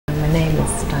name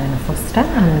is Diana Foster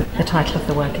and the title of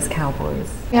the work is Cowboys.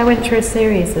 I went through a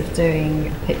series of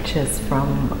doing pictures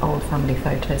from old family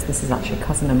photos. This is actually a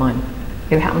cousin of mine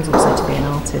who happens also to be an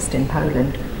artist in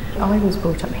Poland. I was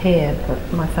brought up here,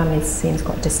 but my family seems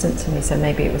quite distant to me, so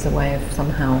maybe it was a way of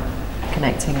somehow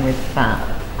connecting with that.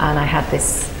 And I had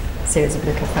this series of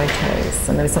little photos,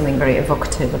 and there was something very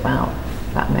evocative about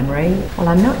that memory. Well,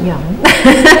 I'm not young,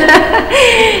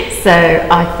 so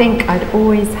I think I'd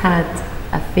always had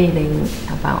a feeling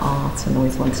about art and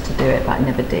always wanted to do it, but I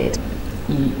never did.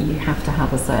 You have to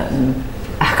have a certain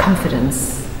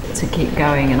confidence to keep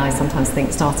going, and I sometimes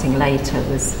think starting later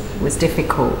was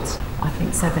difficult. I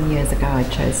think 7 years ago I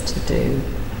chose to do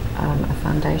a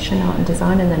foundation, art and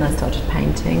design, and then I started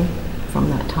painting from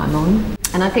that time on.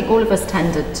 And I think all of us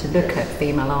tended to look at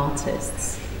female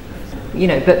artists, you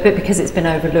know, but because it's been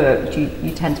overlooked,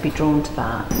 you tend to be drawn to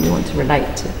that. You want to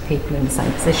relate to people in the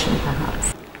same position,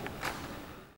 perhaps.